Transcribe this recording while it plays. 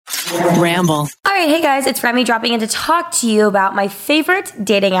Ramble. All right, hey guys, it's Remi dropping in to talk to you about my favorite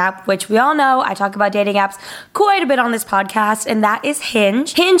dating app, which we all know I talk about dating apps quite a bit on this podcast, and that is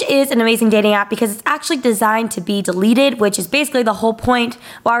Hinge. Hinge is an amazing dating app because it's actually designed to be deleted, which is basically the whole point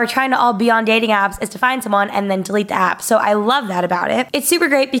while we're trying to all be on dating apps is to find someone and then delete the app. So I love that about it. It's super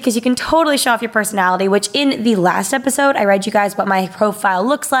great because you can totally show off your personality, which in the last episode, I read you guys what my profile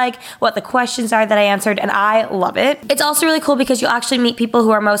looks like, what the questions are that I answered, and I love it. It's also really cool because you'll actually meet people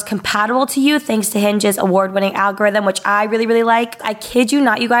who are most compatible to you thanks to Hinge's award-winning algorithm, which I really, really like. I kid you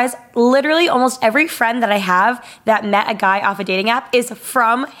not, you guys, literally almost every friend that I have that met a guy off a dating app is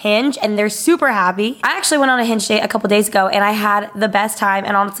from Hinge, and they're super happy. I actually went on a Hinge date a couple days ago, and I had the best time,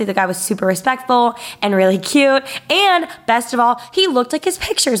 and honestly, the guy was super respectful and really cute, and best of all, he looked like his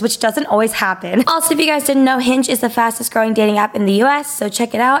pictures, which doesn't always happen. Also, if you guys didn't know, Hinge is the fastest growing dating app in the US, so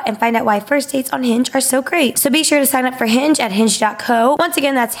check it out and find out why first dates on Hinge are so great. So be sure to sign up for Hinge at hinge.co. Once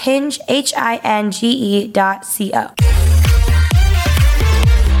again, that's Hinge, HINGE.co.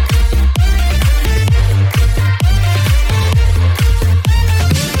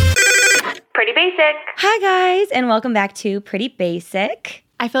 Pretty Basic. Hi guys, and welcome back to Pretty Basic.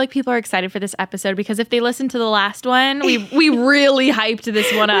 I feel like people are excited for this episode because if they listened to the last one, we really hyped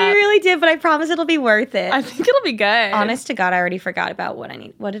this one up. We really did, but I promise it'll be worth it. I think it'll be good. Honest to God, I already forgot about what I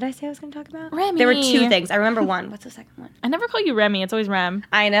need. What did I say I was going to talk about? Remi. There were two things. I remember one. What's the second one? I never call you Remi. It's always Rem.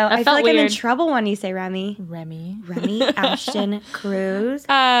 I know. I feel like weird. I'm in trouble when you say Remi. Remi Ashton Cruz.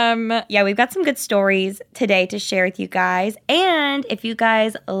 Yeah, we've got some good stories today to share with you guys. And if you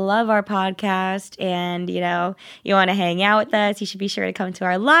guys love our podcast and, you want to hang out with us, you should be sure to come to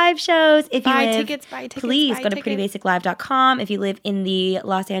our live shows. If you buy live, tickets, please go to prettybasiclive.com. If you live in the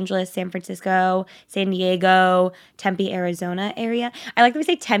Los Angeles, San Francisco, San Diego, Tempe, Arizona area. I like that we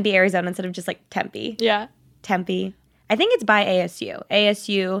say Tempe, Arizona instead of just like Tempe. Yeah. Tempe. I think it's by ASU.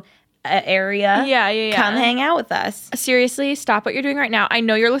 ASU area. Yeah. Come hang out with us. Seriously, stop what you're doing right now. I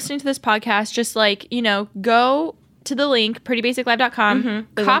know you're listening to this podcast. Just go to the link, prettybasiclive.com.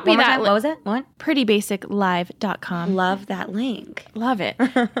 Mm-hmm. Copy that. What was it? What? prettybasiclive.com. Love that link. Love it.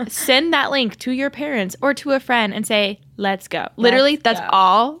 Send that link to your parents or to a friend and say, let's go. Literally, that's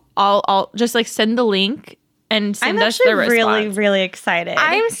all. I'll just send the link and send us the response. I'm actually really, really excited.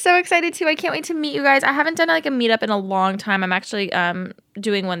 I'm so excited too. I can't wait to meet you guys. I haven't done a meetup in a long time. I'm actually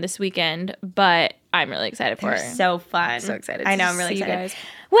doing one this weekend, but I'm really excited for it. So fun. So excited. I know. I'm really excited. You guys.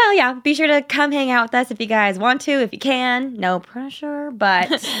 Well, yeah, be sure to come hang out with us if you guys want to, if you can. No pressure, but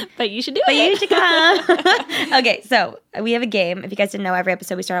but you should do it. But you should come. Okay, so we have a game. If you guys didn't know, every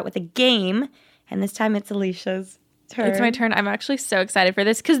episode we start out with a game, and this time it's Alicia's turn. It's my turn. I'm actually so excited for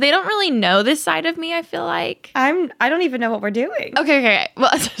this because they don't really know this side of me, I feel like. I don't even know what we're doing. Okay.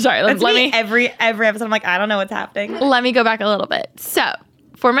 Well, sorry. Let me every episode I'm like, I don't know what's happening. Let me go back a little bit. So,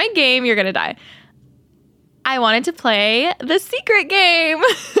 for my game, you're going to die. I wanted to play the secret game.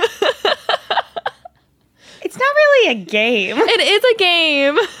 It's not really a game. It is a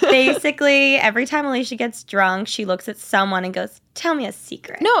game. Basically, every time Alisha gets drunk, she looks at someone and goes, tell me a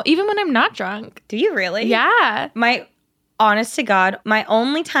secret. No, even when I'm not drunk. Do you really? Yeah. Honest to God, my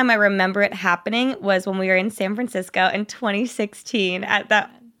only time I remember it happening was when we were in San Francisco in 2016 at that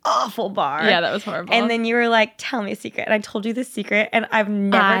awful bar. Yeah, that was horrible. And then you were like, tell me a secret. And I told you the secret, and I've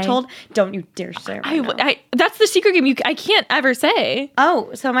never told. Don't you dare share it. That's the secret game I can't ever say. Oh,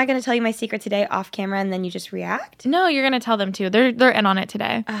 so am I going to tell you my secret today off camera, and then you just react? No, you're going to tell them too. They're in on it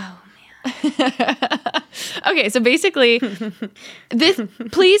today. Oh, man. Okay, so basically,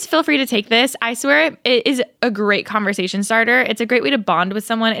 please feel free to take this. I swear it is a great conversation starter. It's a great way to bond with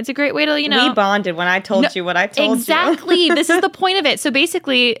someone. It's a great way to, We bonded when I told you what I told you. Exactly. This is the point of it. So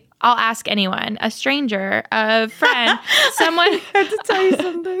basically, I'll ask anyone, a stranger, a friend, someone. I have to tell you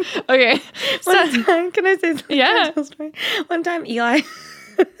something. Okay. One time, can I say something? Yeah. One time, Eli.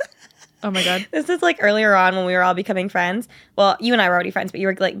 Oh my God. This is earlier on when we were all becoming friends. Well, you and I were already friends, but you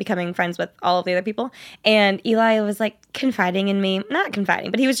were becoming friends with all of the other people. And Eli was confiding in me. Not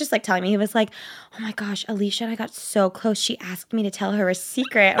confiding, but he was just telling me. He was like, oh my gosh, Alisha and I got so close. She asked me to tell her a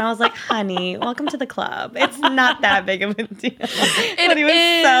secret. And I was like, honey, welcome to the club. It's not that big of a deal. But he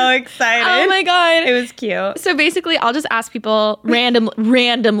was so excited. Oh my God. It was cute. So basically, I'll just ask people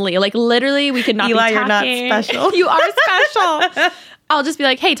randomly. Literally, we could not Eli, be talking. you're not special. You are special. I'll just be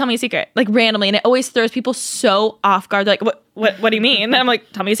like, hey, tell me a secret, randomly. And it always throws people so off guard. They're like, what do you mean? And I'm like,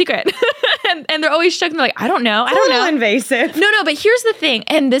 tell me a secret. And they're always shook and they're like, I don't know. I don't know. Invasive. No, but here's the thing.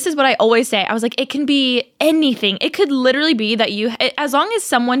 And this is what I always say. I was like, it can be anything. It could literally be that as long as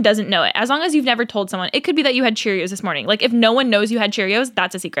someone doesn't know it, as long as you've never told someone, it could be that you had Cheerios this morning. Like if no one knows you had Cheerios,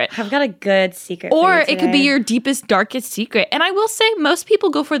 that's a secret. I've got a good secret. Or it could be your deepest, darkest secret. And I will say most people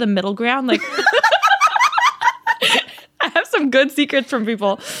go for the middle ground. Like I have some good secrets from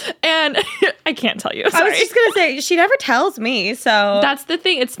people and I can't tell you. Sorry. I was just going to say, she never tells me. So that's the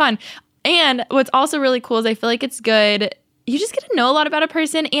thing. It's fun. And what's also really cool is I feel like it's good. You just get to know a lot about a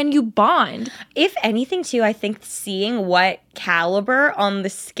person and you bond. If anything, too, I think seeing what caliber on the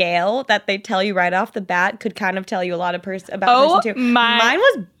scale that they tell you right off the bat could kind of tell you a lot about person, too. Mine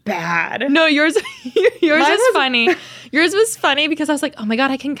was bad. No, yours was funny. Yours was funny because I was like, oh my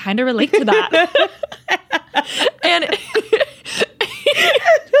God, I can kind of relate to that. And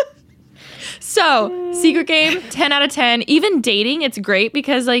so, secret game, 10 out of 10. Even dating, it's great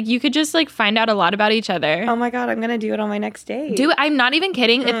because like you could just like find out a lot about each other. Oh my God, I'm going to do it on my next date. I'm not even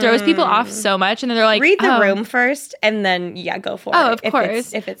kidding. It throws people off so much and then they're like, read the room first and then go for it. Oh, of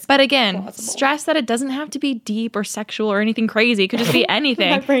course. If it's but again, possible. Stress that it doesn't have to be deep or sexual or anything crazy. It could just be anything.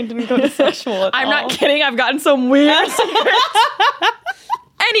 My brain didn't go to sexual at all. I'm not kidding. I've gotten some weird secrets.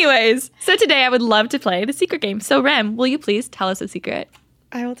 Anyways, so today I would love to play the secret game. So Rem, will you please tell us a secret?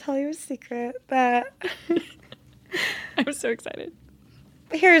 I will tell you a secret that... I'm so excited.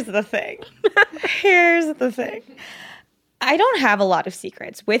 Here's the thing. I don't have a lot of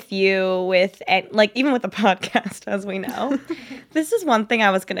secrets with you, even with the podcast, as we know. This is one thing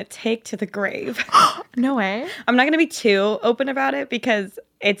I was going to take to the grave. No way. I'm not going to be too open about it because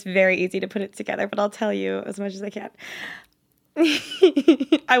it's very easy to put it together, but I'll tell you as much as I can.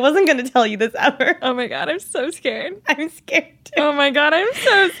 I wasn't going to tell you this ever. Oh my God, I'm so scared. I'm scared too. Oh my God, I'm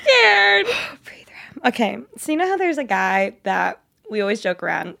so scared. Breathe around. Okay, so you know how there's a guy that we always joke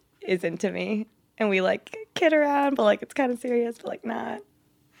around is into me, and we like kid around, but like it's kind of serious, but like not.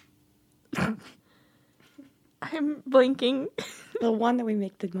 I'm blinking. The one that we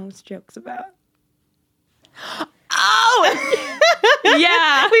make the most jokes about. Oh!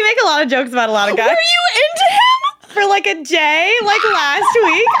 Yeah. We make a lot of jokes about a lot of guys. Were you into him? For like a day, like last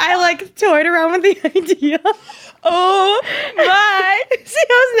week, I like toyed around with the idea. Oh my. See,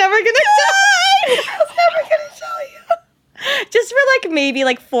 I was never gonna tell you. Just for like maybe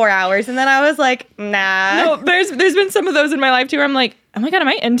like 4 hours. And then I was like, nah. No, there's been some of those in my life too where I'm like, oh my God, am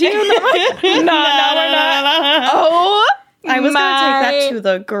I into you? No, we're not. Oh, I was going to take that to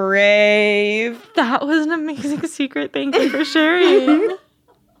the grave. That was an amazing secret. Thank you for sharing.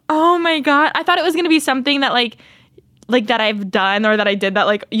 Oh my God. I thought it was going to be something that like that I've done or that I did that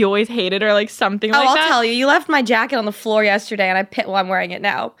like you always hated or like something like that. I'll tell you. You left my jacket on the floor yesterday and I'm wearing it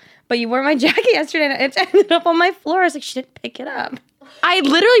now. But you wore my jacket yesterday and it ended up on my floor. I was like, she didn't pick it up. I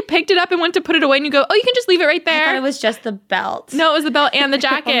literally picked it up and went to put it away and you go, oh, you can just leave it right there. I thought it was just the belt. No, it was the belt and the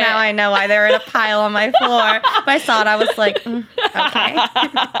jacket. Well, now I know why they were in a pile on my floor. But I saw it. I was like, okay.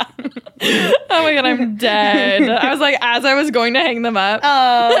 Oh my God, I'm dead. I was like, as I was going to hang them up.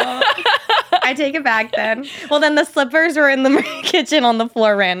 Oh. I take it back then. Well, then the slippers were in the kitchen on the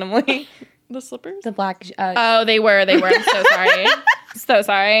floor randomly. The slippers? The black. Oh, they were. I'm so sorry. So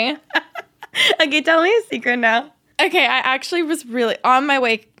sorry. Okay, tell me a secret now. Okay, I actually was really on my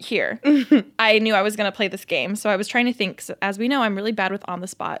way here. I knew I was going to play this game, so I was trying to think. So as we know, I'm really bad with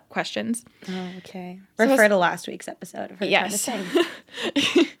on-the-spot questions. Oh, okay. Refer to last week's episode of her trying to sing.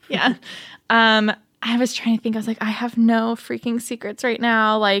 Yeah. I was trying to think. I was like, I have no freaking secrets right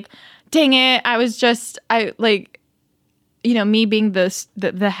now. Like, dang it. Me being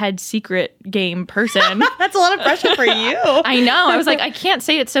the head secret game person. That's a lot of pressure for you. I know. I was like, I can't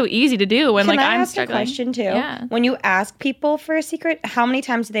say it's so easy to do when I'm struggling. I ask a question too? Yeah. When you ask people for a secret, how many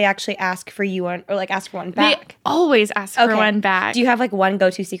times do they actually ask for you or like ask for one back? They always ask for one back. Do you have like one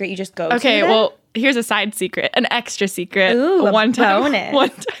go-to secret you just go to? Okay, well, here's a side secret, an extra secret. Ooh, a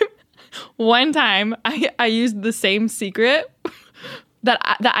bonus. One time I used the same secret that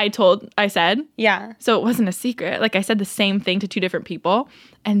I said. Yeah. So it wasn't a secret. Like I said the same thing to 2 different people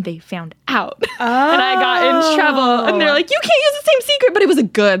and they found out. Oh. And I got in trouble. And they're like, you can't use the same secret, but it was a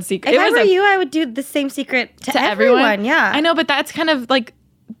good secret. If I were you, I would do the same secret to everyone. Yeah. I know, but that's kind of like,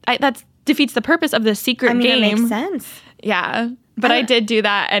 that defeats the purpose of the secret game. That makes sense. Yeah. But I did do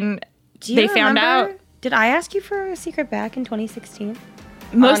that and they found out. Did I ask you for a secret back in 2016?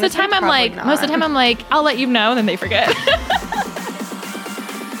 Most of the time I'm like, I'll let you know, and then they forget.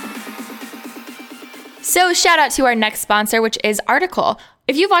 So shout out to our next sponsor, which is Article.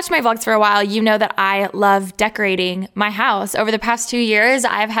 If you've watched my vlogs for a while, you know that I love decorating my house. Over the past 2 years,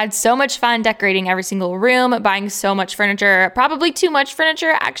 I've had so much fun decorating every single room, buying so much furniture, probably too much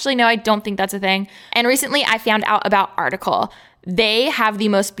furniture. Actually, no, I don't think that's a thing. And recently I found out about Article. They have the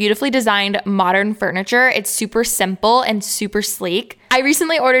most beautifully designed modern furniture. It's super simple and super sleek. I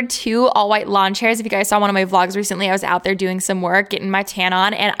recently ordered 2 all-white lawn chairs. If you guys saw one of my vlogs recently, I was out there doing some work, getting my tan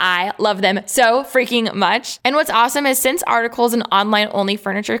on, and I love them so freaking much. And what's awesome is since Article is an online-only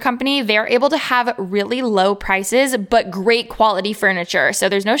furniture company, they're able to have really low prices, but great quality furniture. So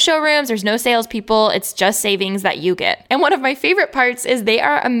there's no showrooms, there's no salespeople, it's just savings that you get. And one of my favorite parts is they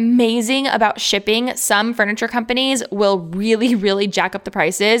are amazing about shipping. Some furniture companies will really jack up the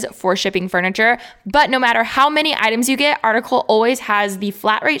prices for shipping furniture, but no matter how many items you get, Article always has the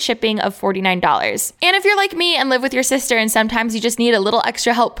flat rate shipping of $49. And if you're like me and live with your sister and sometimes you just need a little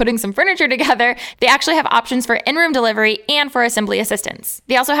extra help putting some furniture together, they actually have options for in-room delivery and for assembly assistance.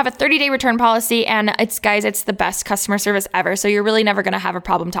 They also have a 30-day return policy, and it's the best customer service ever, so you're really never gonna have a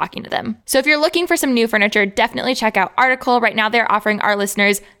problem talking to them. So if you're looking for some new furniture, definitely check out Article. Right now they're offering our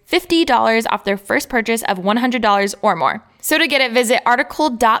listeners $50 off their first purchase of $100 or more. So to get it, visit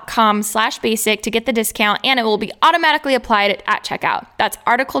article.com/basic to get the discount, and it will be automatically applied at checkout. That's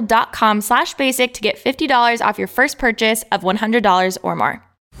article.com/basic to get $50 off your first purchase of $100 or more.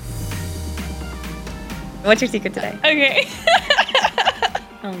 What's your secret today? Okay.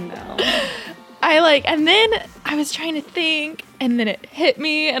 Oh no. And then I was trying to think, and then it hit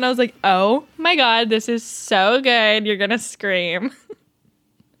me, and I was like, oh my God, this is so good. You're gonna scream.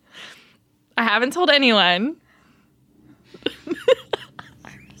 I haven't told anyone.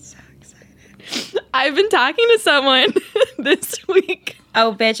 I'm so excited. I've been talking to someone this week.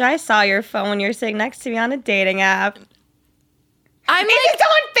 Oh, bitch, I saw your phone when you were sitting next to me on a dating app. Is it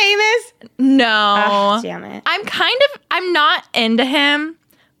someone famous? No. Oh, damn it. I'm not into him,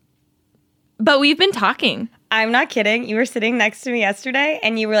 but we've been talking. I'm not kidding. You were sitting next to me yesterday,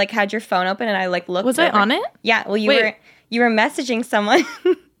 and you were like, had your phone open, and I like looked. Was I on it? Yeah. Well, you were messaging someone.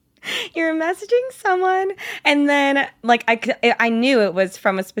 You were messaging someone, and then like I knew it was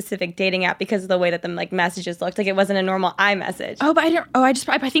from a specific dating app because of the way that the like messages looked. Like it wasn't a normal iMessage. Oh, but I didn't. Oh, I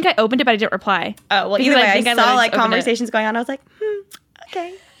think I opened it, but I didn't reply. Oh, well, either way, I saw like conversations going on. I was like,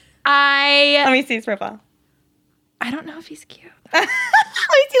 okay. Let me see his profile. I don't know if he's cute. Let me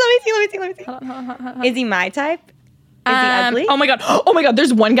see. Hold on. Is he my type? Is he ugly? Oh my god.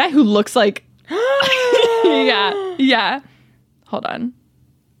 There's one guy who looks like. Yeah. Hold on.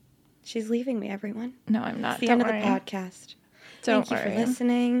 She's leaving me, everyone. No, I'm not. It's the end of the podcast. Don't Thank worry. you for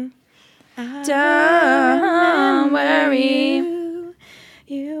listening. Don't worry.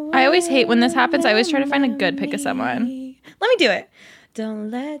 I always hate when this happens. I always try to find a good pic of someone. Let me do it. Don't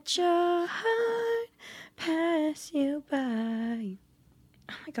let your heart pass you by.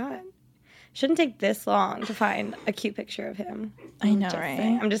 Oh my God. Shouldn't take this long to find a cute picture of him. I know,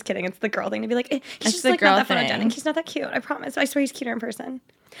 right? I'm just kidding. It's the girl thing to be like, he's It's just the like girl not that thing. photogenic. He's not that cute. I promise. I swear he's cuter in person.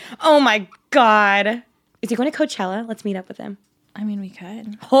 Oh my God. Is he going to Coachella? Let's meet up with him. I mean, we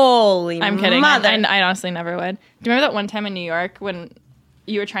could. Holy I'm kidding. mother. I honestly never would. Do you remember that one time in New York when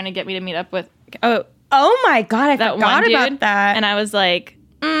you were trying to get me to meet up with... Oh my God. I that forgot one dude, about that. And I was like,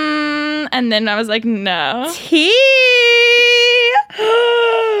 and then I was like, no. Tea.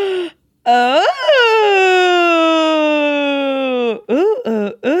 Oh.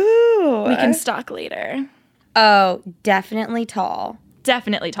 Ooh. We can stalk later. Oh, definitely tall.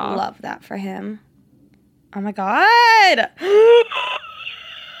 Definitely tall. Love that for him. Oh my God.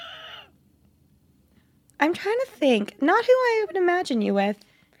 I'm trying to think. Not who I would imagine you with.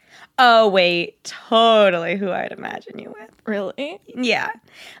 Oh, wait. Totally who I'd imagine you with. Really? Yeah.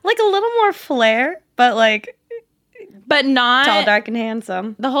 Like a little more flair, but like... But not... Tall, dark, and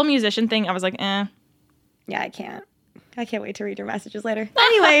handsome. The whole musician thing, I was like, eh. Yeah, I can't wait to read your messages later.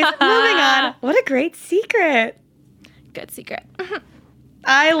 Anyways, moving on. What a great secret. Good secret.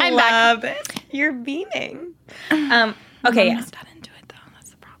 I love it. You're beaming. Okay, I'm yes. not that into it, though.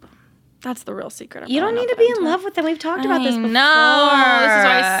 That's the problem. That's the real secret. You don't need to be in love with them. We've talked about this before. No, this is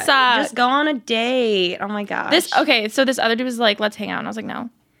why I suck. Just go on a date. Oh my gosh. So this other dude was like, let's hang out. And I was like, no.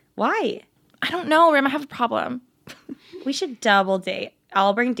 Why? I don't know, Rim. I have a problem. We should double date.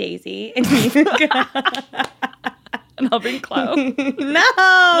 I'll bring Daisy. And you And I'll bring Chloe.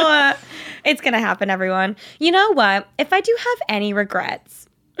 No! It's going to happen, everyone. You know what? If I do have any regrets,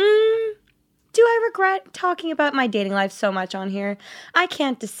 do I regret talking about my dating life so much on here? I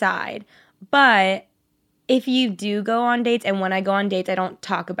can't decide. But if you do go on dates, and when I go on dates, I don't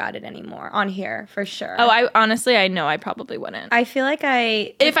talk about it anymore on here for sure. Oh, I know I probably wouldn't. I feel like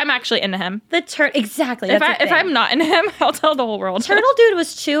if I'm actually into him. Exactly. If I'm not into him, I'll tell the whole world. Turtle Dude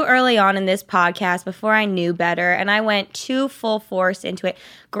was too early on in this podcast before I knew better, and I went too full force into it.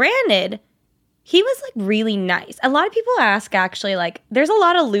 Granted, he was like really nice. A lot of people ask actually, like, there's a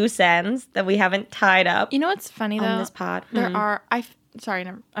lot of loose ends that we haven't tied up. You know what's funny though? On this pod. Sorry,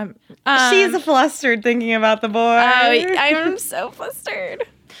 never. She's flustered thinking about the boy. I'm so flustered.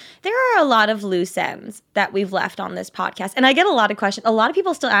 There are a lot of loose ends that we've left on this podcast. And I get a lot of questions. A lot of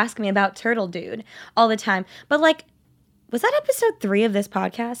people still ask me about Turtle Dude all the time. But like, was that episode 3 of this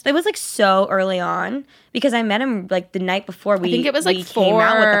podcast? It was like so early on because I met him like the night before we, I think it was like we came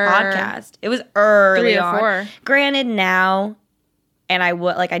out with the podcast. It was early 3 or on. 4. Granted now, and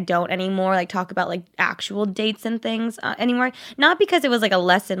I don't anymore like talk about like actual dates and things anymore. Not because it was like a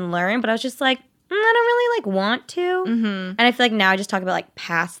lesson learned, but I was just like, I don't really like want to. Mm-hmm. And I feel like now I just talk about like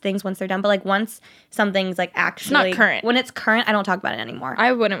past things once they're done. But like once something's like actually it's not current. When it's current, I don't talk about it anymore.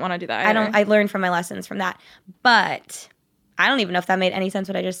 I wouldn't want to do that either. I learned from my lessons from that. But I don't even know if that made any sense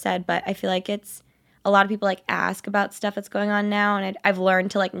what I just said. But I feel like it's a lot of people like ask about stuff that's going on now, and I've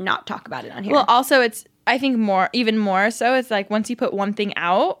learned to like not talk about it on here. Well, also it's I think even more so. It's like once you put one thing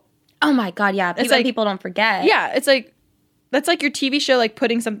out. Oh my God, yeah. People don't forget. Yeah, it's like. That's like your TV show, like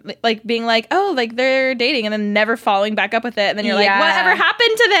putting something, like being like, oh, like they're dating, and then never following back up with it, and then you're like, whatever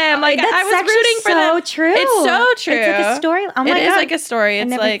happened to them? Like I was rooting for them. So true. It's so true. It's like a story. Oh my God, it is like a story. It's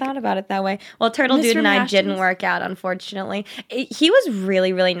I never like thought about it that way. Well, Turtle Dude and I didn't work out, unfortunately. He was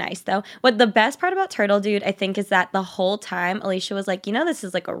really, really nice though. What the best part about Turtle Dude, I think, is that the whole time Alisha was like, this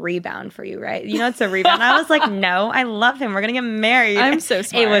is like a rebound for you, right? It's a rebound. I was like, no, I love him. We're gonna get married. I'm so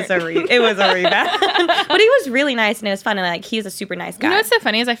smart. It was a rebound, but he was really nice and it was fun, and like he's a super nice guy. You know what's so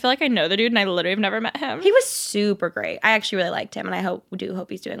funny is I feel like I know the dude and I literally have never met him. He was super great. I actually really liked him, and I hope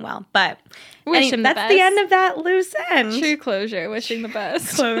he's doing well. But wish him the that's best. the end of that loose end. True closure. Wishing the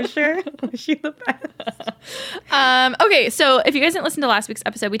best. Closure. Wishing the best. Okay, so if you guys didn't listen to last week's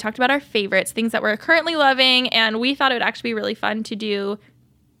episode, we talked about our favorites, things that we're currently loving, and we thought it would actually be really fun to do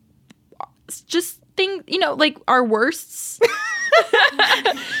just things, like our worsts.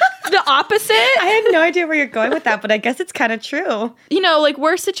 The opposite. I had no idea where you're going with that, but I guess it's kind of true. Like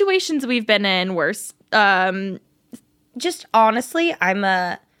worst situations we've been in, worse. Just honestly,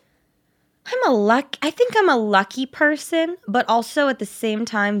 I think I'm a lucky person, but also at the same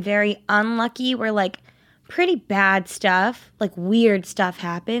time very unlucky where like pretty bad stuff, like weird stuff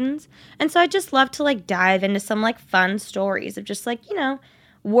happens. And so I just love to like dive into some like fun stories of just like,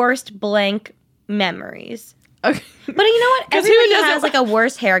 worst blank memories. Okay. But you know what? Everybody has like a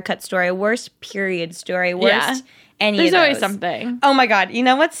worst haircut story, a worst period story, worst any There's of those. always something. Oh my God. You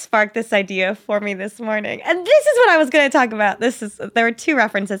know what sparked this idea for me this morning? And this is what I was going to talk about. There were 2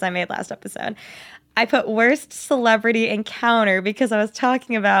 references I made last episode. I put worst celebrity encounter because I was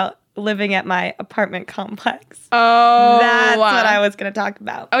talking about living at my apartment complex. Oh. That's what I was going to talk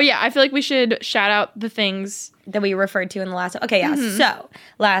about. Oh yeah, I feel like we should shout out the things that we referred to in the last. Okay, yeah. Mm-hmm. So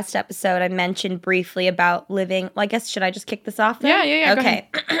last episode, I mentioned briefly about living. Well, I guess should I just kick this off then? Yeah.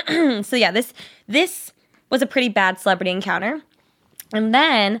 Okay. So yeah, this was a pretty bad celebrity encounter, and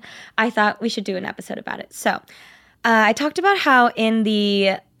then I thought we should do an episode about it. So I talked about how in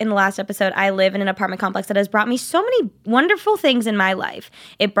the last episode, I live in an apartment complex that has brought me so many wonderful things in my life.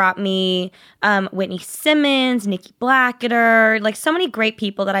 It brought me Whitney Simmons, Nikki Blackketter, like so many great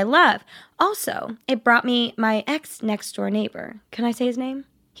people that I love. Also, it brought me my ex next door neighbor. Can I say his name?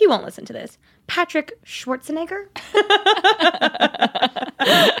 He won't listen to this. Patrick Schwarzenegger.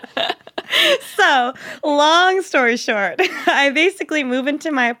 So, long story short, I basically move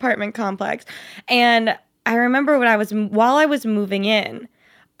into my apartment complex, and I remember while I was moving in,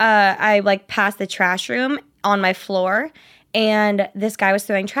 I like passed the trash room on my floor, and this guy was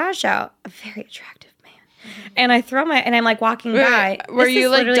throwing trash out. A very attractive man. And I'm like walking by. Were you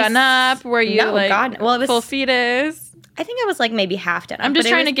like done up? Were you no, like God, well, it was full fetus? I think I was like maybe half done up. I'm just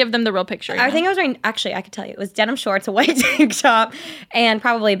trying to give them the real picture. I think I was wearing, actually, I could tell you, it was denim shorts, a white tank top, and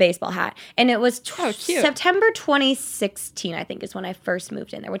probably a baseball hat. And it was September 2016, I think, is when I first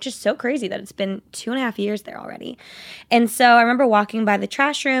moved in there, which is so crazy that it's been 2.5 years there already. And so I remember walking by the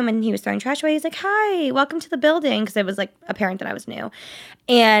trash room, and he was throwing trash away. He's like, "Hi, welcome to the building," because it was like apparent that I was new.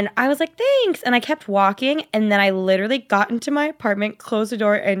 And I was like, "Thanks." And I kept walking, and then I literally got into my apartment, closed the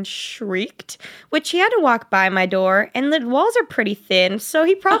door, and shrieked, which he had to walk by my door and and the walls are pretty thin, so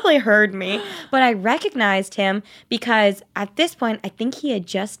he probably heard me. But I recognized him because at this point, I think he had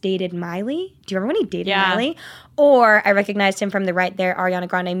just dated Miley. Do you remember when he dated Miley? Or I recognized him from the Right There Ariana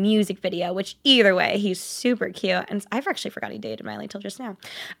Grande music video, which either way, he's super cute. And I've actually forgot he dated Miley till just now.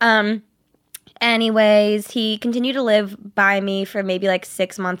 Anyways, he continued to live by me for maybe like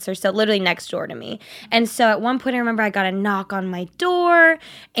 6 months or so, literally next door to me. And so at one point, I remember I got a knock on my door,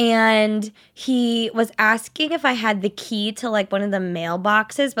 and he was asking if I had the key to like one of the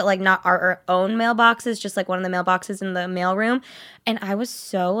mailboxes, but like not our own mailboxes, just like one of the mailboxes in the mailroom. And I was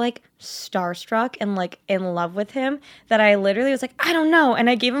so like starstruck and like in love with him that I literally was like, I don't know.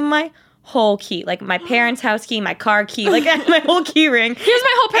 And I gave him my whole key, like my parents' house key, my car key, like my whole key ring. Here's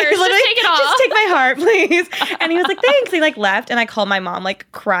my whole purse. Just take it off. Just take my heart, please. And he was like, thanks. He like left, and I called my mom,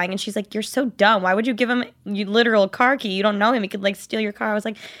 like crying, and she's like, you're so dumb. Why would you give him your literal car key? You don't know him. He could like steal your car. I was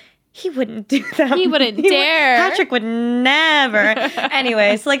like, he wouldn't do that. He wouldn't dare. Patrick would never.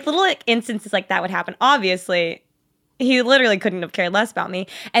 Anyway, so like little like instances like that would happen. Obviously, he literally couldn't have cared less about me.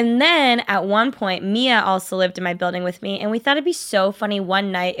 And then at one point, Mia also lived in my building with me. And we thought it'd be so funny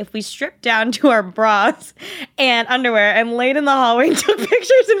one night if we stripped down to our bras and underwear and laid in the hallway and took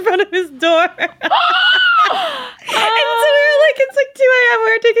pictures in front of his door. And so we were like, it's like 2 a.m.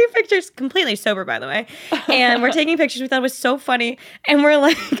 We were taking pictures, completely sober, by the way. And we're taking pictures. We thought it was so funny. And we're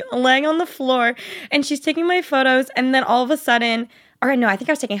like laying on the floor, and she's taking my photos. And then all of a sudden, or no, I think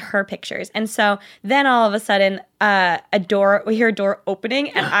I was taking her pictures. And so then all of a sudden, we hear a door opening,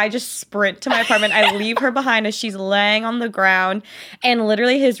 and I just sprint to my apartment. I leave her behind as she's laying on the ground, and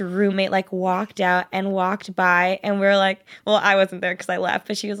literally his roommate like walked out and walked by, and we were like, well, I wasn't there because I left,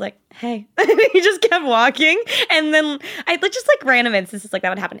 but she was like, hey. He just kept walking, and then I just like random instances like that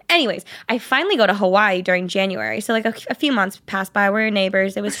would happen. Anyways, I finally go to Hawaii during January, so like a few months passed by. We're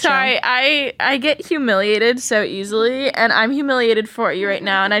neighbors. It was sorry. chill. I get humiliated so easily, and I'm humiliated for you right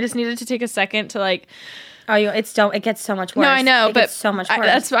now, and I just needed to take a second to like. Oh, it gets so much worse. No, I know, it gets so much worse.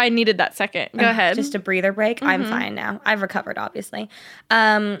 That's why I needed that second. Go ahead. Just a breather break. Mm-hmm. I'm fine now. I've recovered, obviously.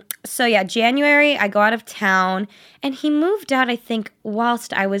 So yeah, January, I go out of town, and he moved out, I think,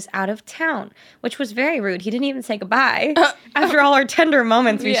 whilst I was out of town, which was very rude. He didn't even say goodbye after all our tender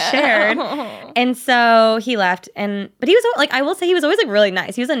moments we shared. And so he left, but he was like, I will say he was always like really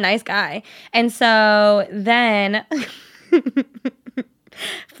nice. He was a nice guy. And so then...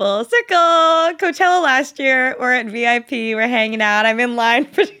 Full circle. Coachella last year. We're at VIP. We're hanging out. I'm in line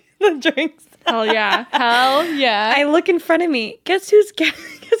for the drinks. Hell yeah. Hell yeah. I look in front of me. Guess who's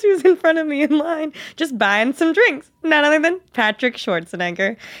in front of me in line? Just buying some drinks. None other than Patrick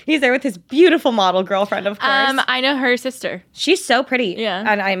Schwarzenegger. He's there with his beautiful model girlfriend, of course. I know her sister. She's so pretty. Yeah.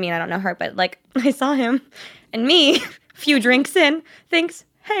 And I mean, I don't know her, but like I saw him, and me, a few drinks in, thinks,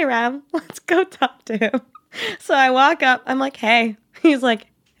 hey, Ram, let's go talk to him. So I walk up. I'm like, hey. He's like,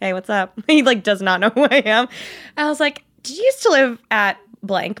 hey, what's up? He like does not know who I am. I was like, did you used to live at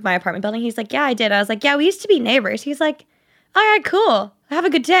blank, my apartment building? He's like, yeah, I did. I was like, yeah, we used to be neighbors. He's like, all right, cool. Have a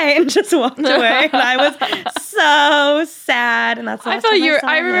good day. And just walked away. And I was so sad. And that's the last time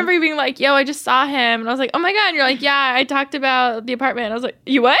I remember you being like, yo, I just saw him. And I was like, oh my God. And you're like, yeah, I talked about the apartment. And I was like,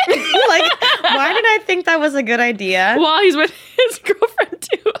 you what? Like, why did I think that was a good idea? While he's with his girlfriend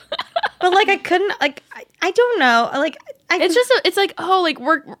too. But like, I couldn't, like, I don't know. Like, it's like, oh, like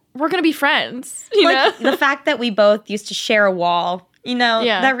we're gonna be friends, you know? The fact that we both used to share a wall, you know,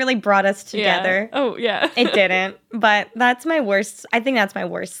 that really brought us together. Yeah. Oh yeah. It didn't, but that's my worst. I think that's my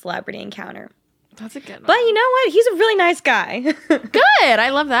worst celebrity encounter. That's a good one. But you know what? He's a really nice guy. Good. I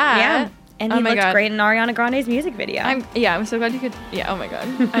love that. Yeah. And he looked great in Ariana Grande's music video. I'm so glad you could. Yeah. Oh my God.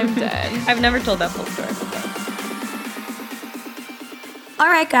 I'm dead. I've never told that full story before. All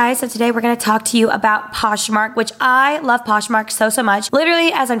right, guys, so today we're going to talk to you about Poshmark, which I love Poshmark so much.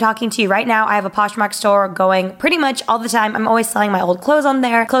 Literally, as I'm talking to you right now, I have a Poshmark store going pretty much all the time. I'm always selling my old clothes on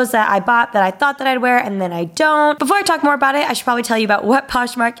there, clothes that I bought that I thought that I'd wear and then I don't. Before I talk more about it, I should probably tell you about what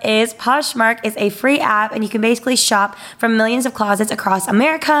Poshmark is. Poshmark is a free app, and you can basically shop from millions of closets across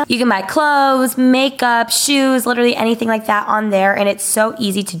America. You can buy clothes, makeup, shoes, literally anything like that on there, and it's so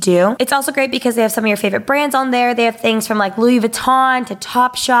easy to do. It's also great because they have some of your favorite brands on there. They have things from like Louis Vuitton to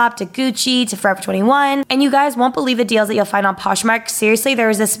Topshop to Gucci to Forever 21. And you guys won't believe the deals that you'll find on Poshmark. Seriously, there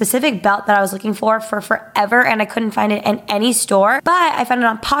was a specific belt that I was looking for forever, and I couldn't find it in any store. But I found it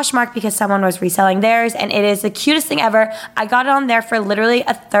on Poshmark because someone was reselling theirs, and it is the cutest thing ever. I got it on there for literally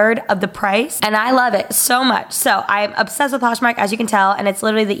a third of the price, and I love it so much. So I'm obsessed with Poshmark, as you can tell, and it's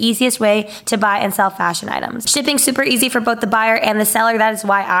literally the easiest way to buy and sell fashion items. Shipping super easy for both the buyer and the seller. That is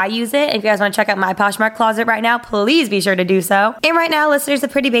why I use it. If you guys want to check out my Poshmark closet right now, please be sure to do so. And right now, listeners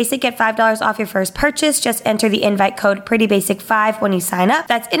of Pretty Basic get $5 off your first purchase. Just enter the invite code PrettyBasic5 when you sign up.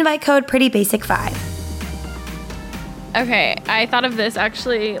 That's invite code PrettyBasic5. Okay, I thought of this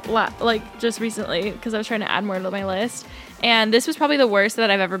actually like just recently because I was trying to add more to my list. And this was probably the worst that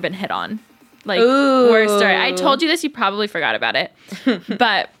I've ever been hit on. Like, worst story. I told you this, you probably forgot about it.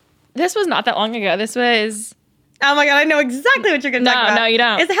 But this was not that long ago. This was... Oh my God, I know exactly what you're going to talk about. No, you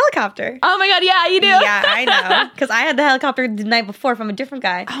don't. It's a helicopter. Oh my God, yeah, you do. Yeah, I know. Because I had the helicopter the night before from a different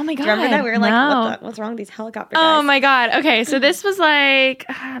guy. Oh my God. Do you remember that? We were like, what's wrong with these helicopter guys? Oh my God. Okay, so this was like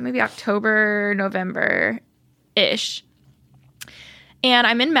maybe October, November-ish. And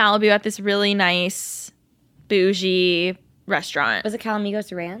I'm in Malibu at this really nice, bougie restaurant. Was it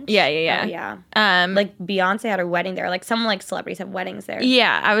Calamigos Ranch? Yeah. Oh, yeah. Like Beyonce had her wedding there. Like some like celebrities have weddings there.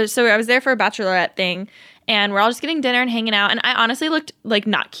 Yeah, I was there for a bachelorette thing, and we're all just getting dinner and hanging out. And I honestly looked like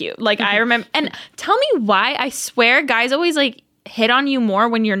not cute. Like I remember. And tell me why. I swear, guys always like hit on you more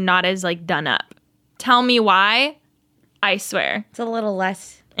when you're not as like done up. Tell me why. I swear, it's a little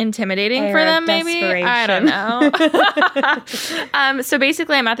less intimidating for them, maybe. I don't know. So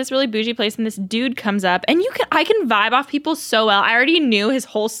basically, I'm at this really bougie place, and this dude comes up, and I can vibe off people so well. I already knew his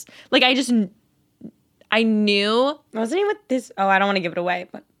whole I knew. Wasn't he with this? Oh, I don't want to give it away,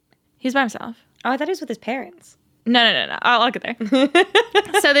 but he's by himself. Oh, I thought he was with his parents. No. I'll get there.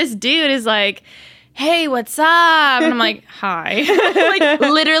 So this dude is like, hey, what's up? And I'm like, hi. Like,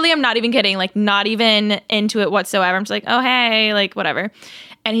 literally, I'm not even kidding. Like, not even into it whatsoever. I'm just like, oh, hey, like, whatever.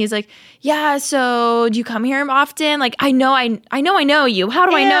 And he's like, yeah, so do you come here often? Like, I know you. How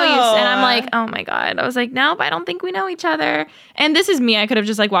do I know you? And I'm like, oh my God. I was like, nope, I don't think we know each other. And this is me. I could have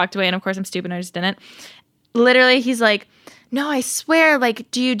just like walked away. And of course, I'm stupid. And I just didn't. Literally, he's like, no, I swear, like,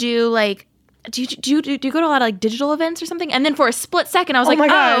 do you go to a lot of like digital events or something? And then for a split second, I was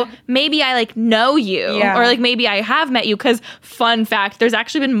maybe I like know you, or like maybe I have met you. Because fun fact, there's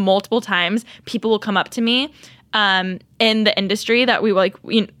actually been multiple times people will come up to me in the industry that we like.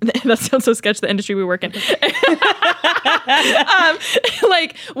 That sounds so sketch. The industry we work in,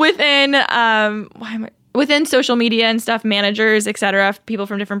 like within social media and stuff, managers, etc., people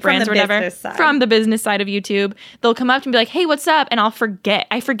from different brands or whatever, from the business side of YouTube, they'll come up to me and be like, hey, what's up? And I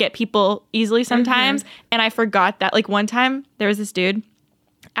forget people easily sometimes. And I forgot that like one time there was this dude,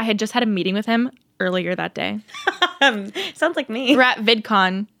 I had just had a meeting with him earlier that day. Sounds like me. We're at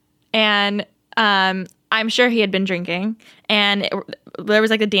VidCon, and I'm sure he had been drinking, and there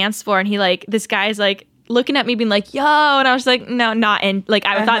was like a dance floor, and he like, this guy's like looking at me being like, yo, and I was like, no, not in, like,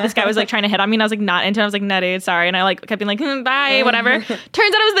 I thought this guy was like trying to hit on me, and I was like, not into it. I was like, no, dude, sorry. And I like kept being like, bye, whatever. Turns out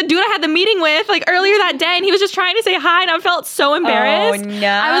it was the dude I had the meeting with like earlier that day, and he was just trying to say hi, and I felt so embarrassed. Oh no.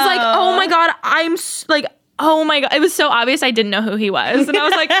 I was like, oh my God, oh my God. It was so obvious I didn't know who he was. And I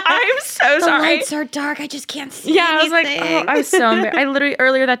was like, I'm so sorry. The lights are dark. I just can't see anything. I was like, I was so embarrassed. I literally,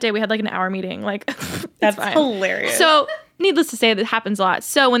 earlier that day, we had like an hour meeting. Like, that's hilarious. So, needless to say, that happens a lot.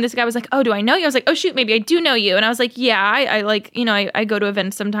 So when this guy was like, oh, do I know you? I was like, oh, shoot, maybe I do know you. And I was like, yeah, I like, I go to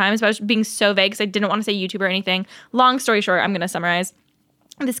events sometimes. But I was being so vague because I didn't want to say YouTuber or anything. Long story short, I'm going to summarize.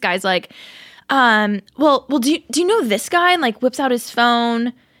 This guy's like, well, do you know this guy? And like whips out his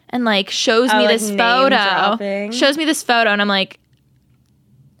phone and like shows me this photo. Shows me this photo, and I'm like,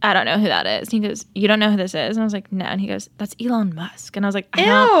 I don't know who that is. And he goes, you don't know who this is? And I was like, no. And he goes, that's Elon Musk. And I was like,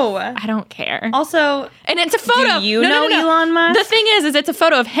 I don't care. Also, and it's a photo. Do you know Elon Musk? The thing is it's a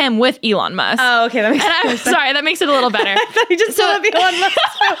photo of him with Elon Musk. Oh, okay. That makes sense. Sorry, that makes it a little better. I thought you just saw Elon Musk.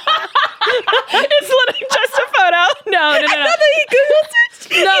 It's literally just a photo. No. I thought that he Googled it.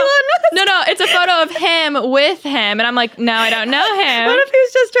 No. It's a photo of him with him. And I'm like, no, I don't know him. What if he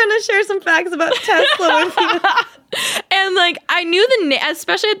was just trying to share some facts about Tesla with you? And like I knew the name,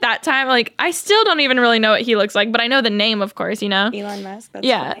 especially at that time. Like I still don't even really know what he looks like, but I know the name, of course. Elon Musk. That's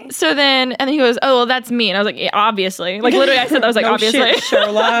funny. So then, and then he goes, "Oh, well, that's me." And I was like, yeah, "Obviously." Like literally, I said that. I was like, No "Obviously." Shit,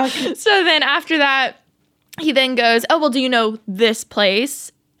 Sherlock. So then after that, he then goes, "Oh, well, do you know this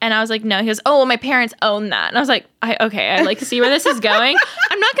place?" And I was like, "No." He goes, "Oh, well, my parents own that." And I was like, I like see where this is going.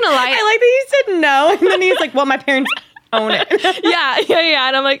 I'm not gonna lie. I like that you said no, and then he's like, "Well, my parents own it." yeah.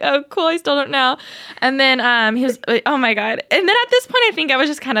 And I'm like, oh, cool. I still don't know. And then he was like, oh my God. And then at this point, I think I was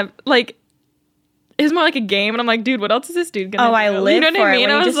just kind of like, it was more like a game. And I'm like, dude, what else is this dude gonna do? I live for it. When I you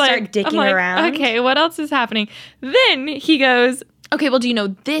was just start dicking around. Okay, what else is happening? Then he goes, okay, well, do you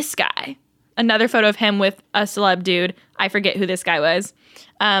know this guy? Another photo of him with a celeb dude. I forget who this guy was,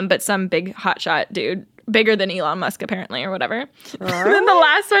 but some big hotshot dude. Bigger than Elon Musk, apparently, or whatever. And then the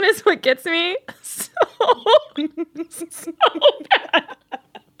last one is what gets me so bad.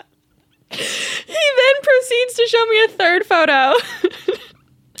 He then proceeds to show me a third photo.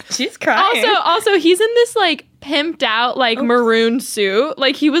 She's crying. Also, he's in this like pimped out like maroon suit.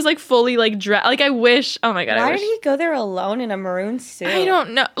 Like he was like fully like dressed. Like I wish. Oh my god. Why did he go there alone in a maroon suit? I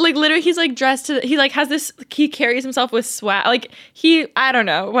don't know. Like literally, he's like dressed to. He like has this. He carries himself with swag. Like I don't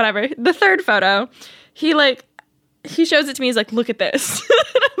know. Whatever. The third photo, he shows it to me. He's like, look at this.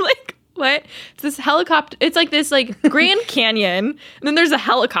 And I'm like, what? It's this helicopter. It's like this like Grand Canyon. And then there's a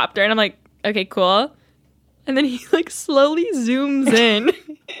helicopter, and I'm like, okay, cool. And then he like slowly zooms in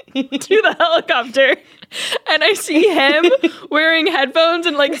to the helicopter. And I see him wearing headphones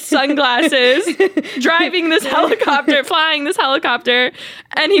and like sunglasses, driving this helicopter, flying this helicopter.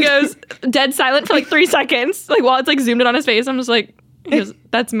 And he goes dead silent for like 3 seconds. Like while it's like zoomed in on his face, I'm just like, he goes,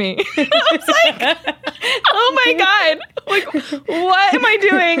 that's me. I was like, oh my God. Like, what am I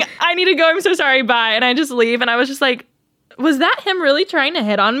doing? I need to go. I'm so sorry. Bye. And I just leave. And I was just like, was that him really trying to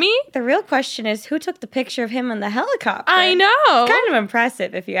hit on me? The real question is, who took the picture of him in the helicopter? I know. It's kind of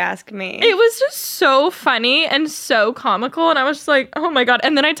impressive, if you ask me. It was just so funny and so comical. And I was just like, oh my God.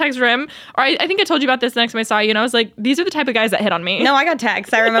 And then I text Rem, or I think I told you about this the next time I saw you. And I was like, these are the type of guys that hit on me. No, I got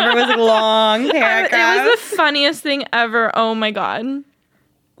texts. I remember it was a long paragraph. It was the funniest thing ever. Oh my God.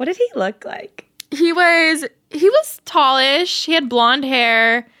 What did he look like? He was tallish. He had blonde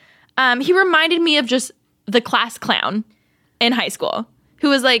hair. He reminded me of just the class clown in high school who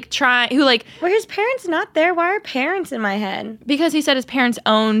was like were his parents not there? Why are parents in my head? Because he said his parents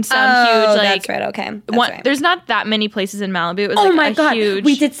owned some huge like that's right. Okay, that's right. There's not that many places in Malibu. It was my God, huge.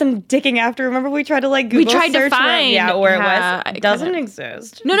 We did some digging after. Remember we tried to like Google we tried search to find where it was. It doesn't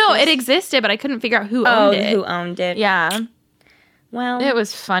exist. No, it existed, but I couldn't figure out who owned it. Who owned it? Yeah. Well, it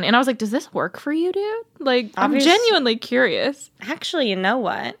was fun. And I was like, does this work for you, dude? Like, I'm genuinely curious. Actually, you know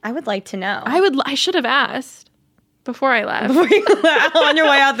what? I would like to know. I should have asked before I left. On your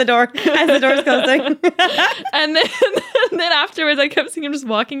way out the door as the door's closing. and then afterwards, I kept seeing him just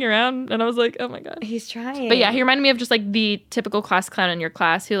walking around. And I was like, oh my God. He's trying. But yeah, he reminded me of just like the typical class clown in your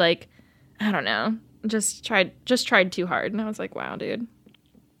class who like, I don't know, just tried too hard. And I was like, wow, dude.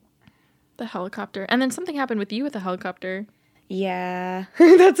 The helicopter. And then something happened with you with the helicopter. Yeah,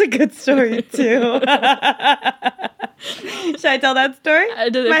 that's a good story too. Should I tell that story?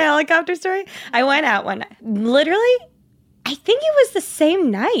 My helicopter story? I went out one night. Literally, I think it was the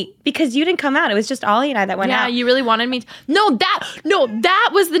same night because you didn't come out. It was just Ollie and I that went out. Yeah, you really wanted me to. No, that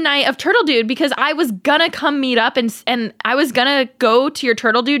was the night of Turtle Dude because I was gonna come meet up and I was gonna go to your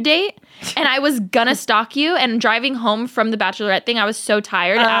Turtle Dude date. And I was gonna stalk you, and driving home from the Bachelorette thing, I was so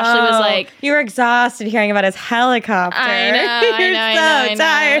tired. And Ashley was like, you were exhausted hearing about his helicopter. I know.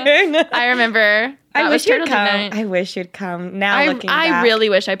 Tired. I remember. I wish you'd come. I wish you'd come. Now looking back. I really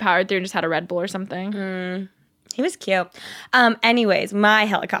wish I powered through and just had a Red Bull or something. He was cute. Anyways, my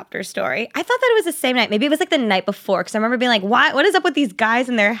helicopter story. I thought that it was the same night. Maybe it was like the night before because I remember being like, what is up with these guys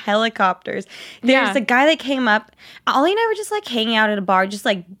and their helicopters? There's a guy that came up. Ollie and I were just like hanging out at a bar, just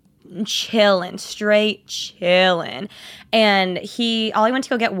like straight chilling. And Ollie went to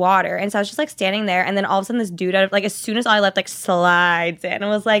go get water. And so I was just like standing there. And then all of a sudden this dude as soon as Ollie left, like slides in and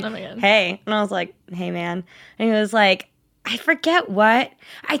was like, hey. And I was like, hey, man. And he was like, I forget what.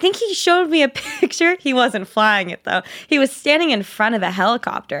 I think he showed me a picture. He wasn't flying it though. He was standing in front of a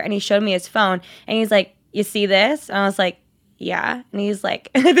helicopter and he showed me his phone. And he's like, you see this? And I was like, yeah. And he's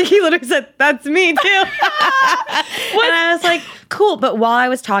like, I think he literally said, that's me too. And I was like, cool. But while I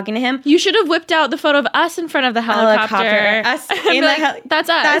was talking to him, you should have whipped out the photo of us in front of the helicopter. Us in that's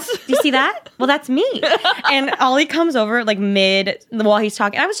us. You see that? Well, that's me. And Ollie comes over like mid while he's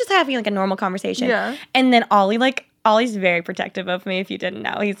talking. I was just having like a normal conversation. Yeah. And then Ollie's very protective of me, if you didn't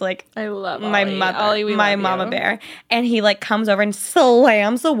know. He's like, I love my Ollie. mother, Ollie, my mama bear. And he like comes over and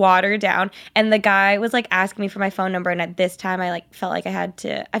slams the water down. And the guy was like asking me for my phone number. And at this time, I like felt like I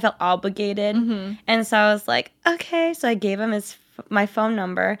felt obligated. Mm-hmm. And so I was like, okay. So I gave him my phone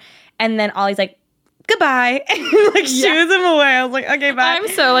number. And then Ollie's like, goodbye. And like shoos him away. I was like, okay, bye. I'm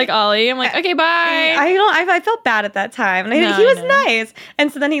so like Ollie. I'm like, okay, bye. I felt bad at that time. And he was nice.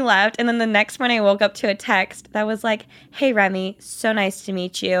 And so then he left. And then the next morning I woke up to a text that was like, hey, Remi, so nice to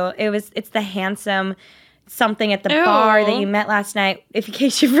meet you. It's the handsome something at the bar that you met last night, in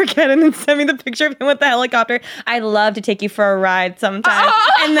case you forget, and then send me the picture of him with the helicopter. I'd love to take you for a ride sometime.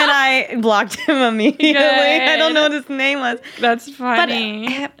 And then I blocked him immediately. Good. I don't know what his name was. That's funny.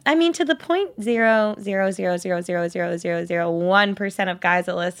 But I mean, to the 0.000000001% of guys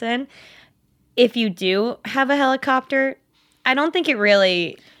that listen, if you do have a helicopter, I don't think it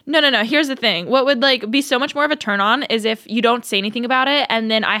really... No. Here's the thing. What would like be so much more of a turn on is if you don't say anything about it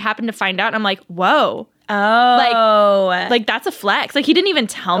and then I happen to find out and I'm like, whoa. Oh. Like that's a flex. Like he didn't even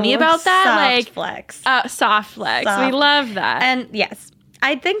tell me about that. Soft like flex. Soft flex. We love that. And yes,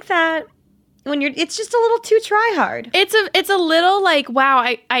 I think that it's just a little too try hard. It's a little like,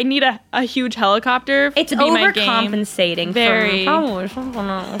 wow, I need a huge helicopter It's to be my game. overcompensating Very. for probably something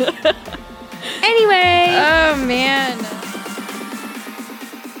else. Anyway. Oh, man.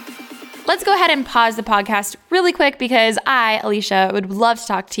 Let's go ahead and pause the podcast really quick because I, Alisha, would love to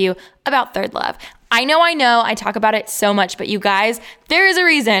talk to you about Third Love. I know, I talk about it so much, but you guys, there is a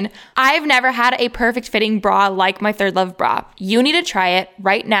reason. I've never had a perfect fitting bra like my Third Love bra. You need to try it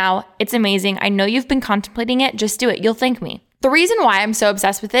right now. It's amazing. I know you've been contemplating it. Just do it. You'll thank me. The reason why I'm so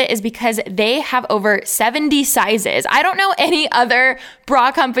obsessed with it is because they have over 70 sizes. I don't know any other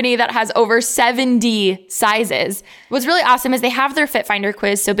bra company that has over 70 sizes. What's really awesome is they have their Fit Finder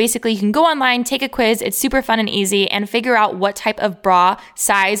quiz. So basically you can go online, take a quiz. It's super fun and easy and figure out what type of bra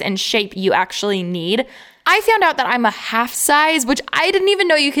size and shape you actually need. I found out that I'm a half size, which I didn't even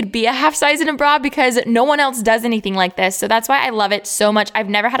know you could be a half size in a bra because no one else does anything like this. So that's why I love it so much. I've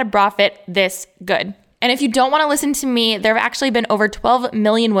never had a bra fit this good. And if you don't want to listen to me, there have actually been over 12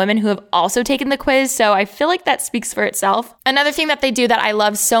 million women who have also taken the quiz, so I feel like that speaks for itself. Another thing that they do that I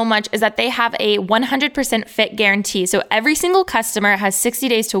love so much is that they have a 100% fit guarantee. So every single customer has 60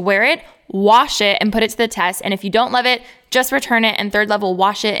 days to wear it, wash it, and put it to the test. And if you don't love it, just return it, and Third Love will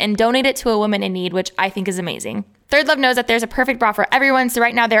wash it and donate it to a woman in need, which I think is amazing. Third Love knows that there's a perfect bra for everyone, so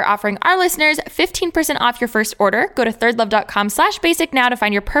right now they're offering our listeners 15% off your first order. Go to thirdlove.com/basic now to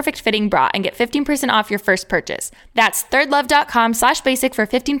find your perfect fitting bra and get 15% off your first purchase. That's thirdlove.com/basic for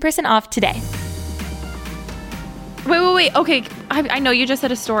 15% off today. Wait. Okay, I know you just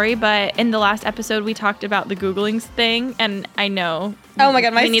said a story, but in the last episode we talked about the Googlings thing, and I know. Oh my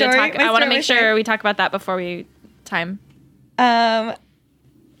God, my we need story. To talk. I want to make sure story. we talk about that before we time.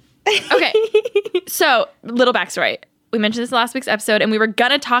 Okay, so little backstory. We mentioned this in last week's episode, and we were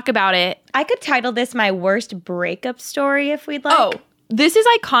gonna talk about it. I could title this my worst breakup story if we'd like. Oh, this is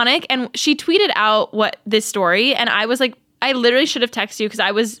iconic, and she tweeted out this story, and I was like, I literally should have texted you because I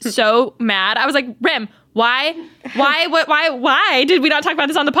was so mad. I was like, Rem, why did we not talk about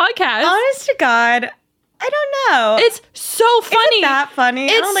this on the podcast? Honest to God, I don't know. It's so funny. Isn't that funny?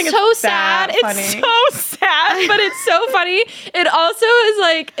 It's I don't think so it's sad. that funny. It's so sad, but it's so funny. It also is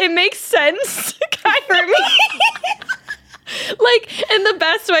like, it makes sense kind For me. like in the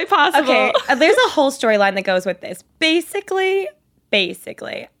best way possible. Okay, there's a whole storyline that goes with this. Basically,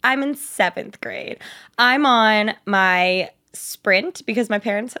 I'm in 7th grade. I'm on my Sprint because my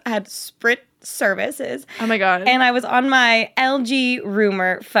parents had Sprint services. Oh my God. And I was on my LG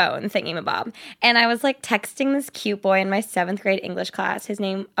Rumor phone thingamabob. And I was like texting this cute boy in my 7th grade English class. His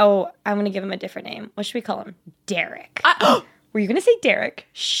name, I'm going to give him a different name. What should we call him? Derek. Were you going to say Derek?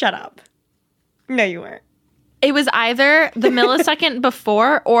 Shut up. No, you weren't. It was either the millisecond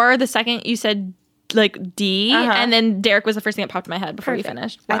before or the second you said like D, and then Derek was the first thing that popped in my head before we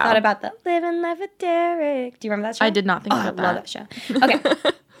finished. Wow. I thought about the Live and Live with Derek. Do you remember that show? I did not think about that. I love that show. Okay.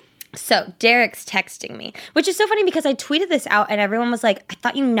 So Derek's texting me, which is so funny because I tweeted this out and everyone was like, I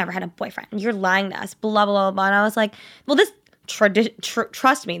thought you never had a boyfriend. You're lying to us, blah, blah, blah, blah. And I was like, well, this,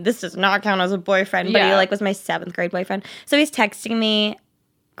 trust me, this does not count as a boyfriend. But he like was my 7th grade boyfriend. So he's texting me.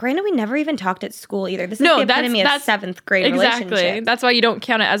 Granted, we never even talked at school either. This is the epitome of 7th grade relationship. That's why you don't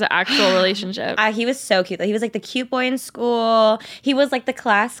count it as an actual relationship. He was so cute. He was like the cute boy in school. He was like the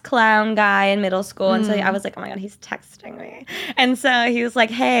class clown guy in middle school. And so I was like, oh my God, he's texting me. And so he was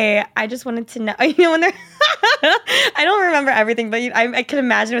like, hey, I just wanted to know, when they're, I don't remember everything, but I could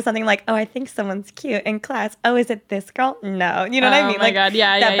imagine it was something like, oh, I think someone's cute in class. Oh, is it this girl? No. You know what I mean? Oh my God,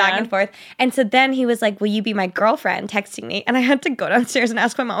 yeah, that back and forth. And so then he was like, will you be my girlfriend? Texting me. And I had to go downstairs and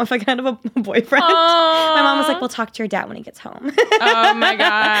ask my mom if I could have a boyfriend. Aww. My mom was like, well, talk to your dad when he gets home. Oh my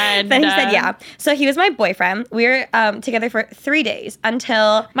God. Then he said, yeah. So he was my boyfriend. We were together for 3 days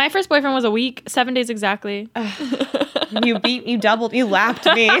until... My first boyfriend was a week, 7 days exactly. You doubled, you lapped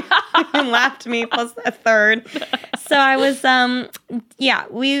me. You lapped me plus a third. So I was, I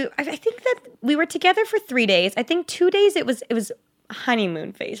think that we were together for 3 days. I think 2 days it was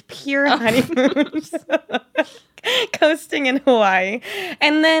honeymoon phase, pure honeymoon. Coasting in Hawaii.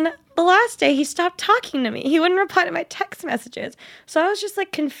 And then the last day he stopped talking to me. He wouldn't reply to my text messages. So I was just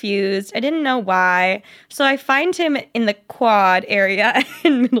like confused. I didn't know why. So I find him in the quad area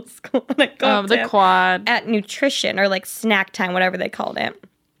in middle school. And I go up to him quad. At nutrition or like snack time, whatever they called it.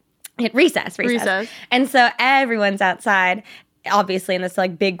 Recess. And so everyone's outside, obviously in this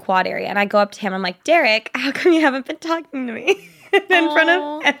like big quad area. And I go up to him. I'm like, Derek, how come you haven't been talking to me? In front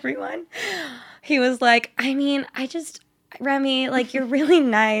of everyone. He was like, I mean, Remi, like, you're really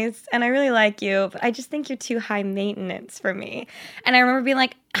nice and I really like you, but I just think you're too high maintenance for me. And I remember being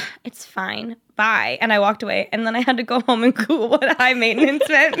like, it's fine, bye. And I walked away. And then I had to go home and Google what high maintenance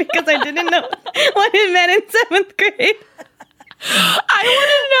meant because I didn't know what it meant in 7th grade. I want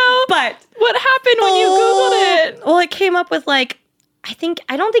to know But what happened when you Googled it. Well, it came up with like,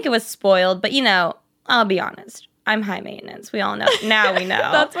 I don't think it was spoiled, but I'll be honest. I'm high maintenance. We all know. Now we know.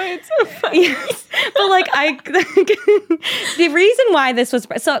 That's why it's so funny. Yes. But like the reason why this was,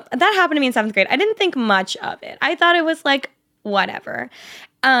 so that happened to me in 7th grade. I didn't think much of it. I thought it was like, whatever.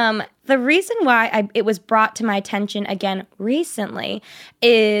 The reason why it was brought to my attention again recently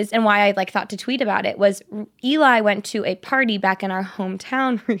and why I like thought to tweet about it was Eli went to a party back in our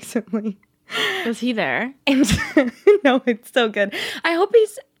hometown recently. Was he there? And no, it's so good. I hope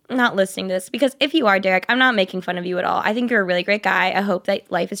he's not listening to this because if you are, Derek, I'm not making fun of you at all. I think you're a really great guy. I hope that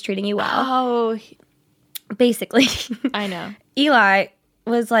life is treating you well. Oh, basically. I know. Eli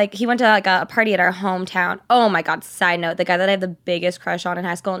was like, he went to like a party at our hometown. Oh my God, side note, the guy that I have the biggest crush on in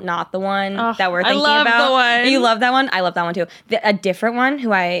high school, not the one that we're thinking about. I love the one. You love that one? I love that one too. A different one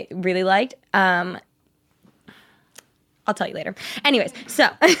who I really liked. I'll tell you later. Anyways, so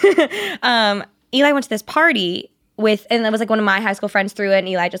Eli went to this party and it was like one of my high school friends threw it, and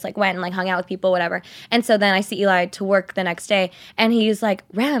Eli just like went and like hung out with people, whatever. And so then I see Eli to work the next day, and he's like,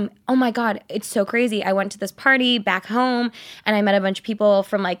 Rem, oh my God, it's so crazy. I went to this party back home, and I met a bunch of people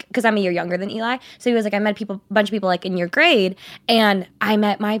from like, because I'm a year younger than Eli. So he was like, I met a bunch of people like in your grade, and I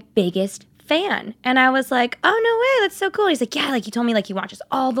met my biggest fan. And I was like, oh, no way, that's so cool. And he's like, yeah, like he told me like he watches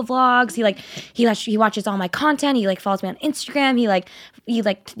all the vlogs. He watches all my content. He like follows me on Instagram.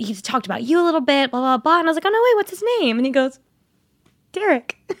 He talked about you a little bit, blah, blah, blah. And I was like, oh, no way, what's his name? And he goes,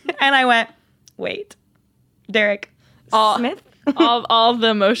 Derek. And I went, wait, Derek Smith? all of the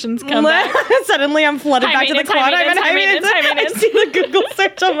emotions come back. Suddenly I'm flooded back to the quad. I'm in high maintenance. I see the Google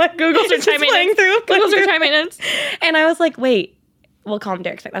search on my Google search high maintenance. Google search high maintenance. And I was like, wait, we'll call him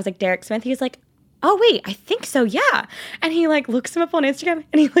Derek Smith. I was like, Derek Smith? He was like, oh, wait, I think so, yeah. And he like looks him up on Instagram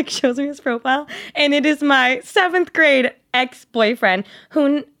and he like shows me his profile. And it is my 7th grade ex-boyfriend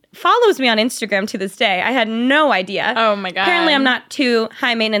who follows me on Instagram to this day. I had no idea. Oh my God. Apparently I'm not too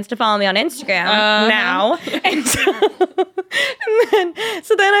high maintenance to follow me on Instagram now. And so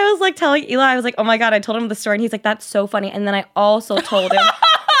then I was like telling Eli, I was like, oh my God, I told him the story and he's like, that's so funny. And then I also told him,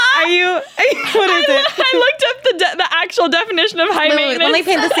 what is it? I looked up the actual definition of high maintenance. Let me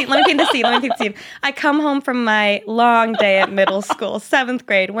paint the scene. I come home from my long day at middle school, 7th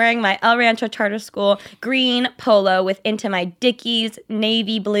grade, wearing my El Rancho Charter School green polo with into my Dickies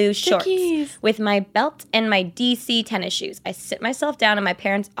navy blue shorts with my belt and my DC tennis shoes. I sit myself down in my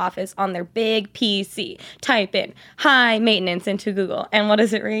parents' office on their big PC, type in high maintenance into Google, and what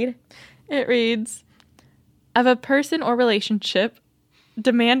does it read? It reads, of a person or relationship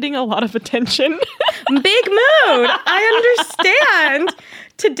demanding a lot of attention. Big mood. I understand.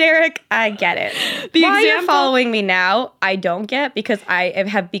 To Derek, I get it. Why you're following me now, I don't get, because I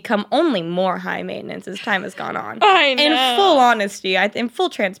have become only more high maintenance as time has gone on. I know. In full honesty, in full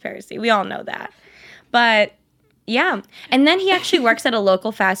transparency, we all know that. But yeah. And then he actually works at a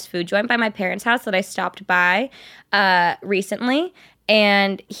local fast food joint by my parents' house that I stopped by recently.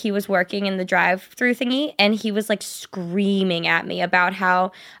 And he was working in the drive-through thingy, and he was like screaming at me about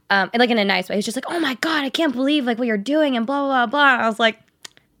how, like in a nice way, he's just like, "Oh my God, I can't believe like what you're doing," and blah blah blah. I was like,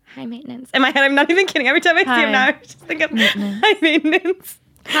 "High maintenance." In my head, I'm not even kidding. Every time I see him now, I just think of high maintenance.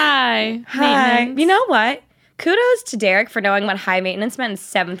 High maintenance. You know what? Kudos to Derek for knowing what high maintenance meant in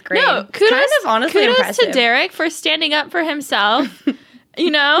 7th grade. No, kudos impressive. to Derek for standing up for himself. You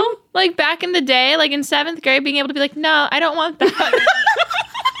know, like back in the day, like in 7th grade, being able to be like, no, I don't want that.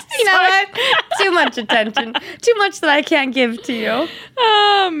 You know what? Too much attention. Too much that I can't give to you.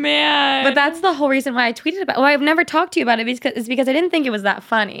 Oh, man. But that's the whole reason why I tweeted about it. Well, I've never talked to you about it because I didn't think it was that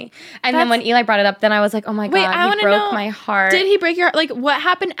funny. And then when Eli brought it up, then I was like, oh my God, he broke my heart. Did he break your heart? Like, what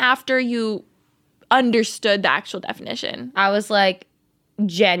happened after you understood the actual definition? I was like,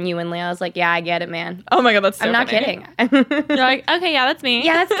 genuinely, I was like, yeah, I get it, man. Oh my God, that's so I'm not funny. kidding. You're like, okay, yeah, that's me.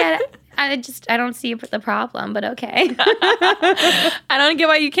 Yeah, that's good. I don't see the problem, but okay. I don't get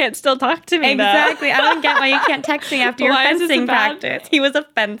why you can't still talk to me. Exactly. Though. I don't get why you can't text me after your fencing practice. He was a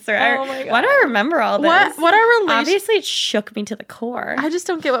fencer. Oh my God. Why do I remember all this? What are relationships? Obviously, it shook me to the core. I just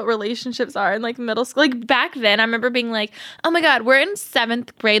don't get what relationships are in like middle school. Like back then, I remember being like, oh my God, we're in 7th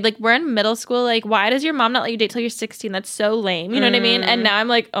grade. Like we're in middle school. Like why does your mom not let you date till you're 16? That's so lame. You know what I mean? And now I'm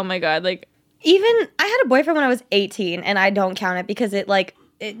like, oh my God, like. Even I had a boyfriend when I was 18, and I don't count it because it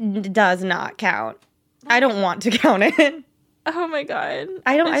does not count. I don't want to count it. Oh my God.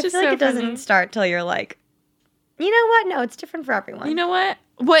 I feel like it doesn't start till you're like You know what? No, it's different for everyone. You know what?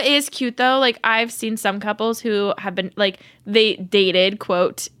 What is cute though, like I've seen some couples who have been like they dated,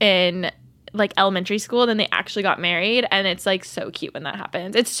 quote, in like elementary school, then they actually got married, and it's like so cute when that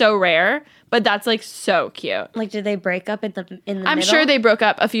happens. It's so rare, but that's like so cute. Like, did they break up in the middle? I'm sure they broke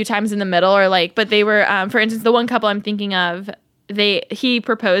up a few times in the middle, or like, but they were for instance, the one couple I'm thinking of, he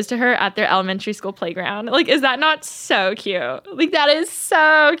proposed to her at their elementary school playground. Like, is that not so cute? Like, that is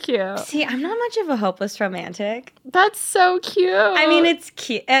so cute. See, I'm not much of a hopeless romantic. That's so cute. I mean, it's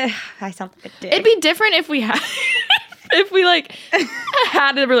cute. I sound like a dick. It'd be different if we had if we like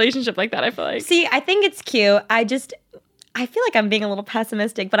had a relationship like that, I feel like. See, I think it's cute. I feel like I'm being a little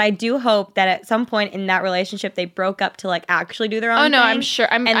pessimistic, but I do hope that at some point in that relationship they broke up to like actually do their own thing. Oh no, I'm sure.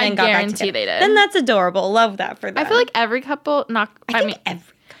 I guarantee they did. Then that's adorable. Love that for them. I feel like every couple,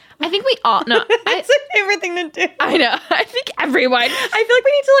 I think we all, no. It's my favorite thing to do. I know. I think everyone. I feel like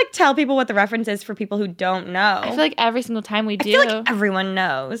we need to like tell people what the reference is for people who don't know. I feel like every single time we do. I feel like everyone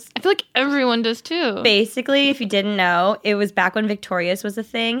knows. I feel like everyone does too. Basically, if you didn't know, it was back when Victorious was a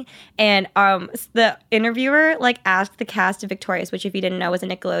thing. And the interviewer like asked the cast of Victorious, which if you didn't know was a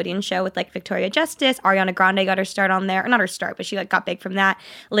Nickelodeon show with like Victoria Justice. Ariana Grande got her start on there. Or not her start, but she like got big from that.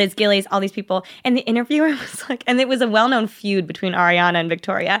 Liz Gillies, all these people. And the interviewer was like, and it was a well-known feud between Ariana and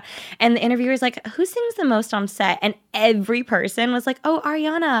Victoria. And the interviewer was like, who sings the most on set? And every person was like, oh,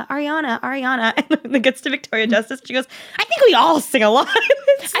 Ariana. And when it gets to Victoria Justice, she goes, I think we all sing a lot.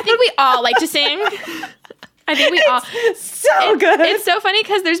 I think we all like to sing. I think we all. So good. It's so funny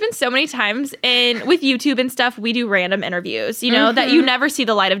because there's been so many times with YouTube and stuff, we do random interviews, you know, that you never see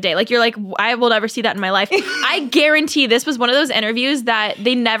the light of day. Like, you're like, I will never see that in my life. I guarantee this was one of those interviews that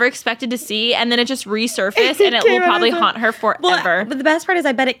they never expected to see, and then it just resurfaced, and it will probably haunt her forever. Well, but the best part is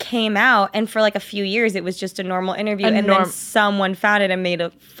I bet it came out, and for like a few years, it was just a normal interview, and then someone found it and made a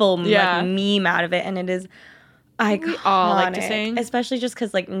full like, meme out of it, and it is iconic. We all like to sing. Especially just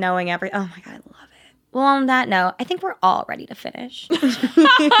because like knowing oh my God, I love it. Well, on that note, I think we're all ready to finish. Oh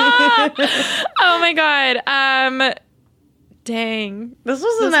my God. Dang. This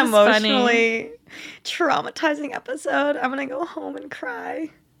was an emotionally traumatizing episode. I'm going to go home and cry.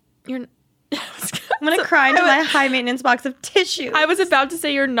 I'm going to cry into my high maintenance box of tissues. I was about to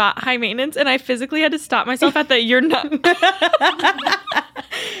say you're not high maintenance, and I physically had to stop myself at the you're not.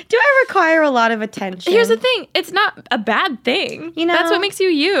 Do I require a lot of attention? Here's the thing. It's not a bad thing. You know? That's what makes you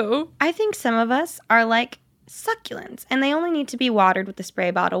you. I think some of us are like succulents, and they only need to be watered with a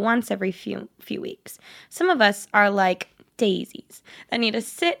spray bottle once every few weeks. Some of us are like daisies that need to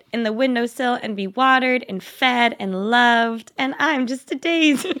sit in the windowsill and be watered and fed and loved, and I'm just a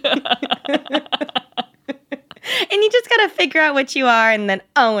daisy. And you just gotta figure out what you are and then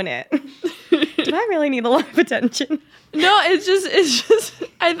own it. Do I really need a lot of attention? No, it's just.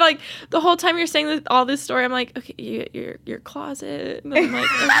 I like the whole time you're saying all this story. I'm like, okay, your closet, and I'm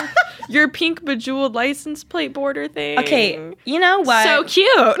like, your pink bejeweled license plate border thing. Okay, you know what? So cute.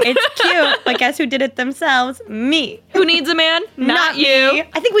 It's cute, but guess who did it themselves? Me. Who needs a man? Not you. Me.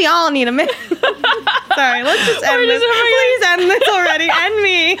 I think we all need a man. Sorry, let's just end this. Please end this already. End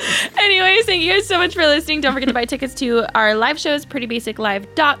me. Anyways, thank you guys so much for listening. Don't forget to buy tickets to our live shows,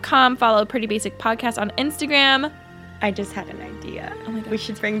 prettybasiclive.com. Follow Pretty Basic Podcast on Instagram. I just had an idea. Oh my God. We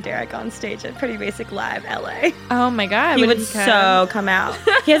should bring Derek on stage at Pretty Basic Live LA. Oh my God. He would so come out.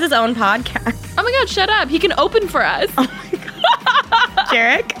 He has his own podcast. Oh my God, shut up. He can open for us. Oh my God.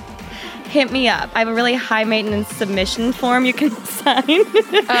 Derek, hit me up. I have a really high maintenance submission form you can sign.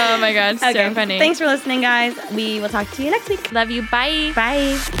 Oh my God, so funny. Thanks for listening, guys. We will talk to you next week. Love you. Bye.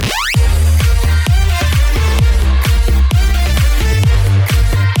 Bye.